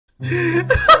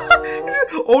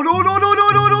Oh no no no no no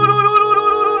no no no no no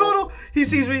no no no no! He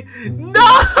sees me. No!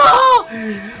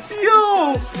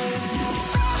 Yo!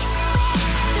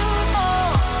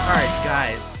 Alright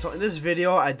guys, so in this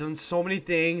video I've done so many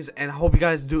things and I hope you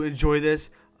guys do enjoy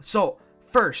this. So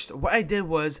first, what I did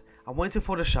was I went to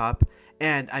Photoshop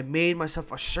and I made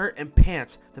myself a shirt and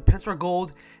pants. The pants were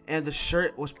gold and the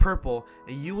shirt was purple,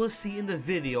 and you will see in the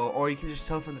video, or you can just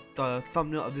tell from the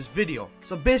thumbnail of this video.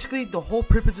 So basically the whole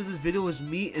purpose of this video was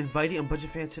me inviting a bunch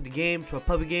of fans to the game, to a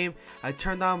public game. I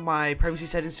turned on my privacy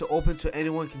settings to open so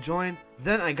anyone can join.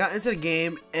 Then I got into the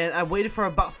game and I waited for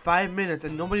about 5 minutes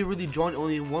and nobody really joined,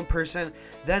 only one person.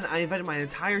 Then I invited my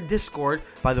entire Discord,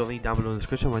 by the way, link down below in the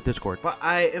description of my Discord. But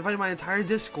I invited my entire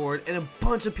Discord and a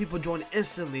bunch of people joined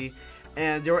instantly.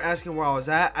 And they were asking where I was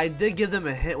at. I did give them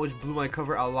a hint, which blew my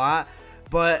cover a lot,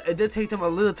 but it did take them a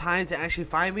little time to actually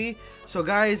find me. So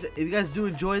guys, if you guys do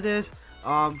enjoy this,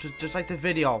 just like the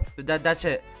video. That's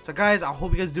it. So guys, I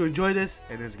hope you guys do enjoy this,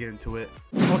 and let's get into it.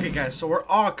 Okay guys, so we're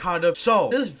all caught up. So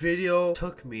this video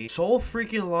took me so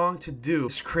freaking long to do.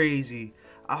 It's crazy.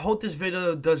 I hope this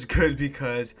video does good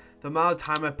because the amount of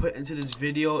time I put into this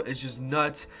video is just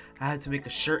nuts. I had to make a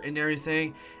shirt and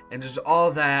everything and just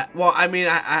all that. Well, I mean,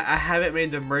 I haven't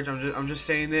made the merch. I'm just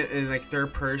saying it in like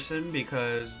third person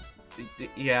because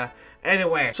yeah.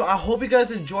 Anyway, so I hope you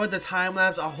guys enjoyed the time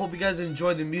lapse. I hope you guys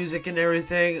enjoyed the music and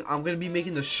everything. I'm gonna be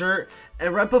making the shirt,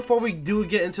 and right before we do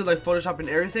get into like Photoshop and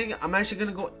everything, I'm actually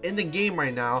gonna go in the game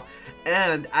right now,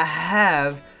 and I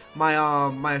have my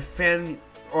my fan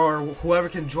or whoever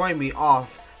can join me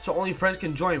off, so only friends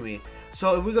can join me.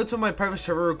 So if we go to my private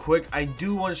server real quick, I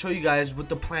do want to show you guys what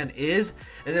the plan is,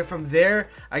 and then from there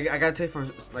I gotta take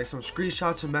some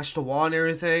screenshots and mesh the wall and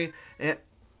everything. And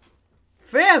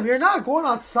fam, you're not going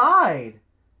outside.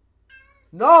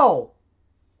 No,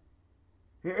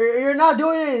 you're not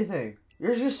doing anything.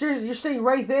 You're staying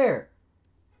right there.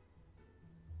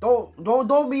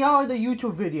 Don't be out in the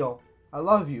YouTube video. I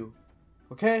love you,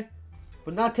 okay,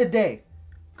 but not today.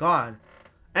 God.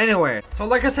 Anyway, so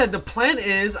like I said, the plan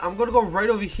is I'm gonna go right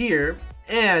over here,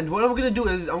 and what I'm gonna do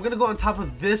is I'm gonna go on top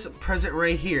of this present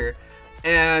right here.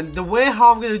 And the way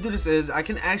how I'm gonna do this is I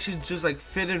can actually just like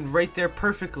fit in right there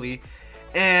perfectly,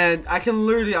 and I can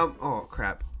literally oh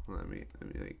crap, let me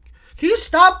like, can you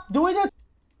stop doing that?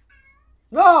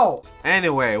 No.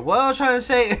 Anyway, what I was trying to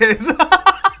say is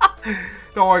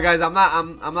don't worry guys, I'm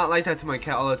not like that to my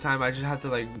cat all the time. I just have to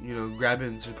like, you know, grab it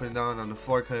and just put it down on the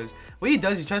floor, because what he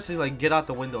does, he tries to like get out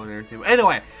the window and everything. But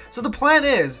anyway, so the plan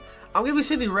is I'm gonna be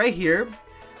sitting right here,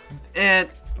 and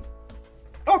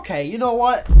okay, you know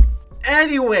what?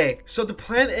 Anyway, so the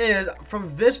plan is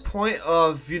from this point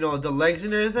of, you know, the legs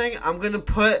and everything, I'm gonna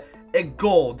put it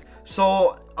gold.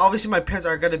 So obviously my pants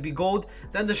are gonna be gold.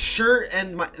 Then the shirt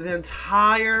and the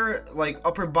entire like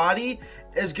upper body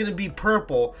is gonna be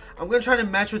purple. I'm gonna try to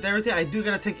match with everything. I do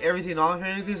gotta take everything off and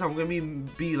everything, so I'm gonna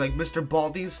be like Mr.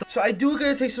 Baldy and stuff. So I do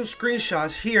gotta take some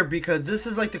screenshots here because this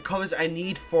is like the colors I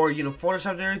need for, you know,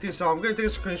 Photoshop and everything. So I'm gonna take a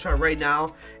screenshot right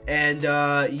now, and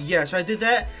yeah, so I did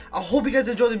that. I hope you guys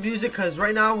enjoy the music, because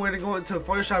right now we're gonna go into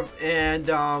Photoshop and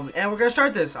we're gonna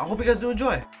start this. I hope you guys do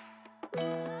enjoy.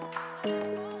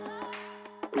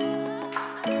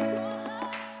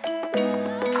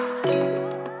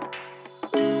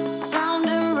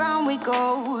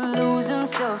 Go losing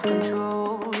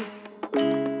self-control.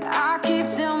 I keep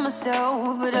telling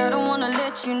myself, but I don't wanna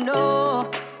let you know.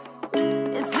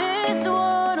 Is this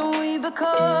what we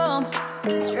become?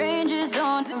 Strangers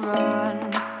on the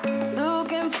run,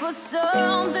 looking for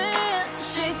something,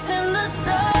 chasing the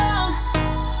sun.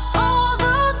 All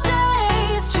those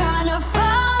days trying to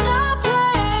find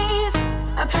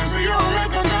a place where you'll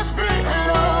make them just be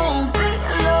alone.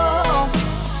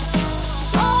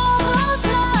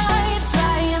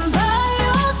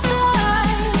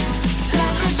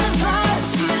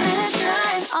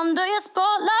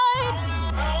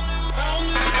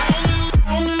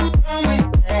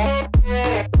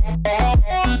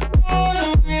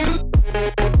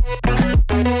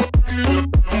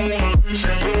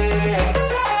 Shut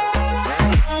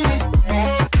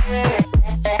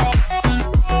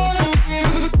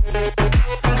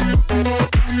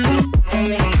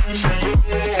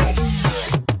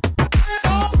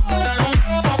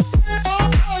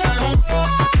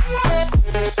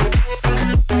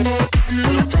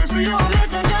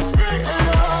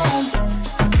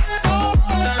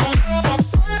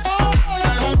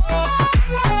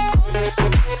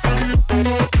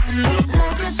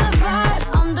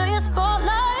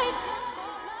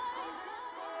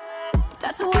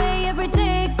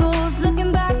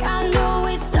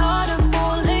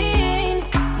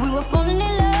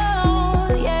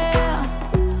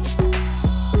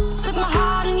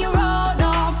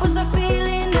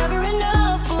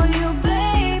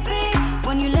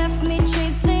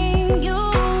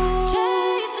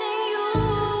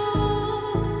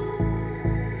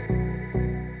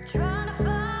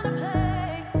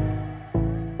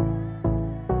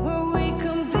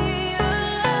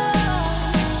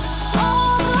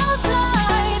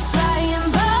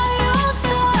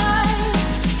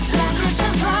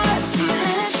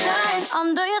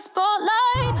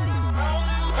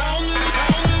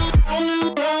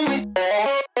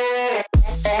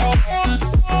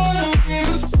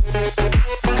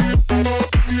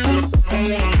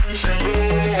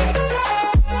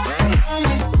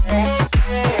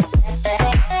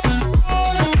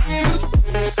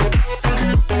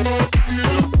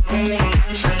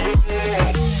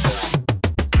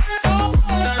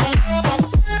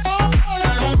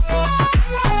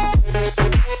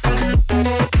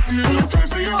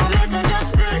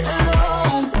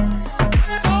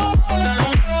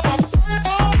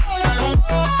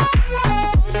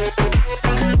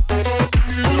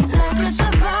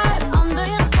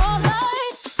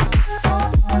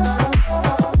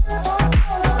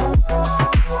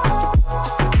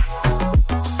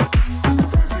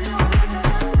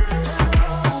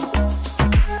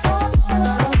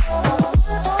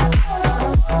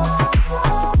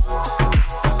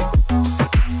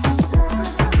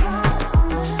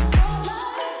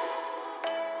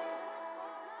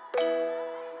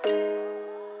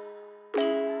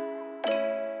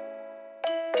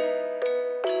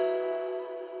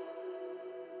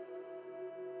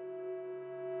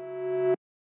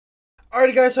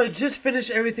Alright guys, so I just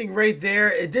finished everything right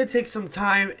there. It did take some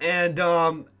time, and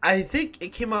I think it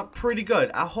came out pretty good.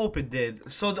 I hope it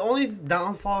did. So the only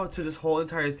downfall to this whole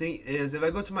entire thing is if I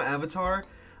go to my avatar,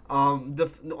 the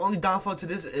only downfall to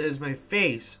this is my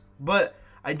face. But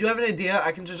I do have an idea.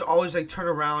 I can just always like turn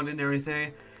around and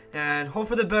everything, and hope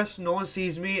for the best. No one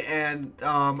sees me, and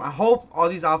I hope all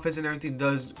these outfits and everything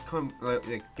does come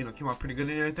came out pretty good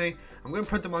and everything. I'm gonna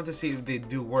print them on to see if they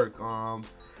do work.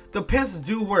 The pants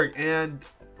do work, and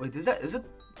wait, does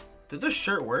the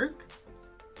shirt work?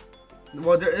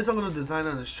 Well, there is a little design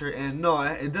on the shirt, and no,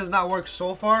 it does not work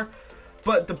so far,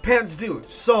 but the pants do.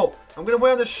 So I'm gonna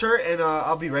wear on the shirt, and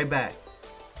I'll be right back.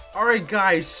 Alright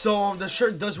guys, so the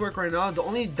shirt does work right now. The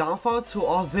only downfall to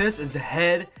all this is the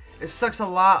head. It sucks a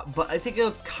lot, but I think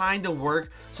it'll kind of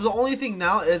work. So the only thing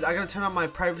now is I gotta turn on my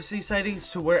privacy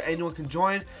settings to where anyone can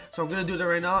join. So I'm gonna do that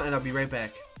right now, and I'll be right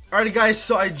back. Alright guys,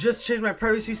 so I just changed my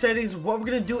privacy settings. What we're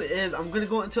gonna do is I'm gonna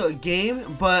go into a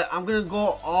game, but I'm gonna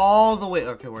go all the way.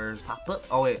 Okay, where's top up?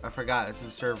 Oh wait, I forgot, it's in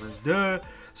servers. Duh.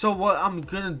 So what I'm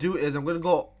gonna do is I'm gonna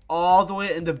go all the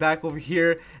way in the back over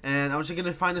here, and I'm just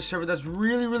gonna find a server that's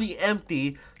really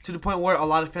empty to the point where a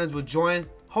lot of fans would join.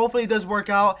 Hopefully it does work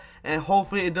out, and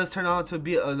hopefully it does turn out to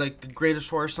be like the greatest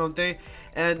war or something.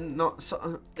 And no,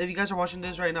 so if you guys are watching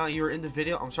this right now, you're in the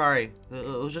video, I'm sorry. It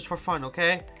was just for fun,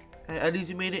 okay? At least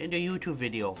you made it in the YouTube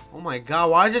video. Oh my god,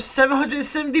 why just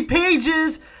 770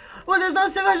 pages? Well, there's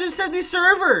not 770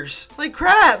 servers. Like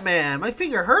crap, man. My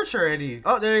finger hurts already.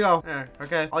 Oh, there you go. There,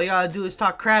 okay. All you gotta do is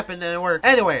talk crap and then it works.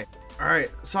 Anyway.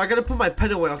 Alright, so I gotta put my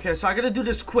pen away. Okay, so I gotta do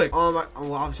this quick. Well,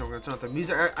 obviously I'm gonna turn off the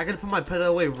music. I gotta put my pen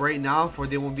away right now for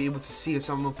they won't be able to see it.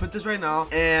 So I'm gonna put this right now,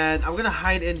 and I'm gonna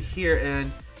hide in here. And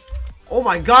oh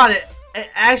my god, it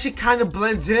actually kind of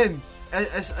blends in.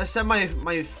 I set my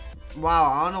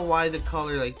wow. I don't know why the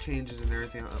color like changes and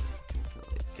everything.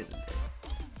 Get in there.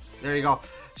 There you go.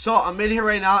 So I'm in here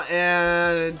right now,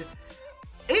 and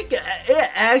it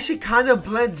actually kind of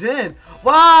blends in.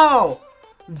 Wow.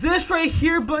 This right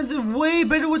here blends in way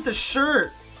better with the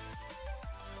shirt.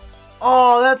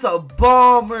 Oh, that's a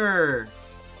bummer.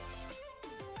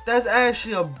 That's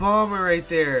actually a bummer right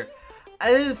there.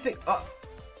 I didn't think.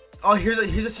 Oh, here's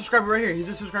a subscriber right here. He's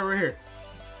a subscriber right here.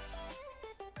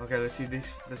 Okay, let's see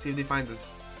if they find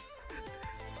this.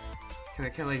 I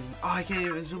can't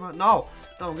even zoom out. No,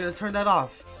 I'm gonna turn that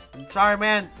off. I'm sorry,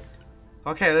 man.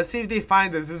 Okay, let's see if they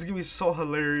find this. This is gonna be so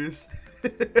hilarious.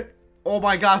 Oh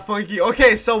my god, Funky.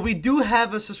 Okay, so we do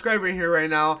have a subscriber in here right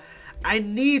now. I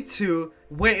need to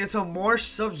wait until more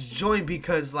subs join,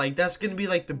 because like that's gonna be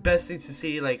like the best thing to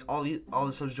see, like all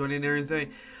the subs joining and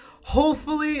everything.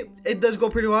 Hopefully it does go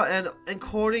pretty well. And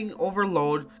encoding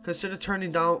overload, consider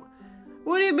turning down.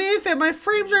 What do you mean, fam? My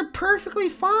frames are perfectly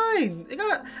fine. I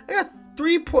got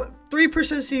 3%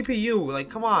 CPU. Like,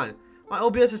 come on. My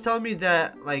OBS is telling me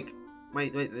that like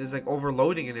my is like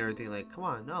overloading and everything. Like, come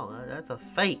on, no, that's a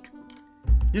fake.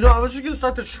 You know, I was just gonna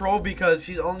start the troll because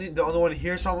he's only the other one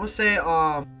here. So I'm gonna say,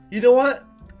 you know what?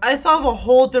 I thought of a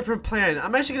whole different plan.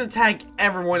 I'm actually gonna tag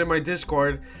everyone in my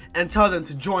Discord and tell them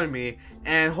to join me,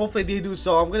 and hopefully they do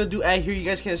so. I'm gonna do ad here. You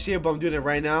guys can't see it, but I'm doing it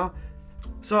right now.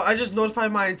 So I just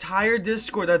notified my entire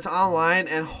Discord that's online,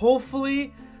 and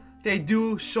hopefully they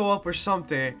do show up or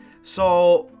something.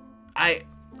 So I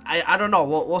don't know.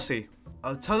 We'll see.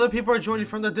 A ton of people are joining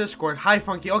from the Discord. Hi,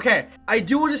 Funky. Okay, I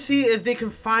do want to see if they can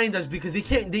find us, because they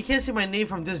can't see my name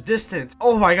from this distance.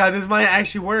 Oh my god, this might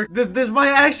actually work. This might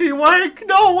actually work.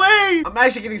 No way. I'm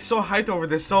actually getting so hyped over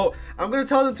this. So I'm gonna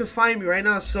tell them to find me right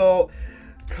now. So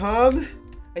come,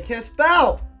 I can't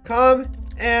spell. Come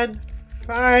and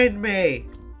find me.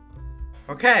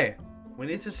 Okay, we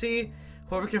need to see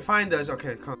whoever can find us.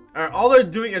 Okay, come. Alright, all they're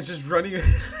doing is just running.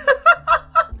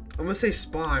 I'm gonna say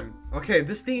spawn. Okay,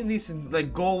 this thing needs to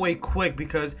like go away quick,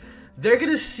 because they're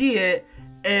gonna see it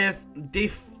if they.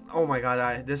 Oh my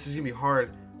god, this is gonna be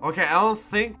hard. Okay, I don't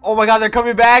think. Oh my god, they're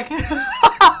coming back.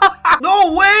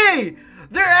 No way!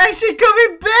 They're actually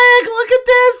coming back. Look at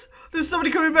this. There's somebody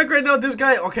coming back right now. This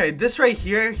guy. Okay, this right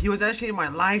here. He was actually in my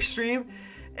live stream,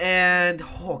 and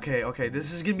okay,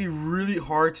 this is gonna be really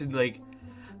hard to like.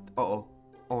 Oh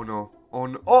no. Oh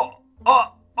no. Oh,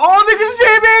 they're gonna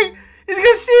see me. He's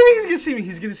gonna see me. He's gonna see me.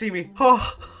 He's gonna see me.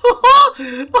 Oh, he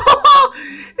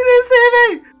didn't see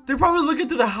me. They're probably looking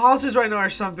through the houses right now or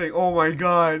something. Oh my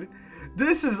god,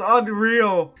 this is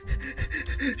unreal.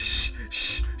 Shh.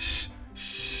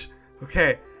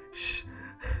 Okay. Shh.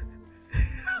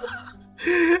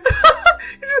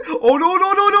 Oh no.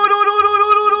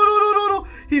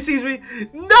 He sees me.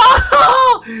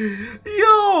 No.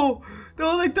 Yo, that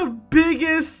was like the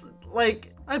biggest like.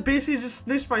 I basically just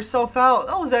snitched myself out.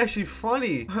 That was actually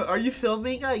funny. Are you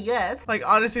filming? Yes. Like,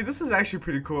 honestly, this is actually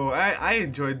pretty cool. I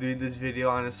enjoyed doing this video,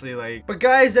 honestly. Like, but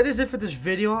guys, that is it for this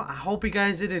video. I hope you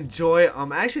guys did enjoy.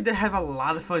 I actually did have a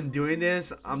lot of fun doing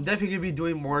this. I'm definitely gonna be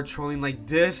doing more trolling like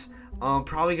this.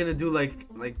 Probably gonna do like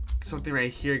something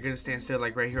right here. Gonna stand still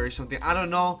like right here or something. I don't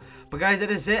know. But guys, that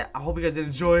is it. I hope you guys did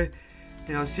enjoy.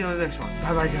 And I'll see you on the next one.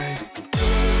 Bye bye, guys.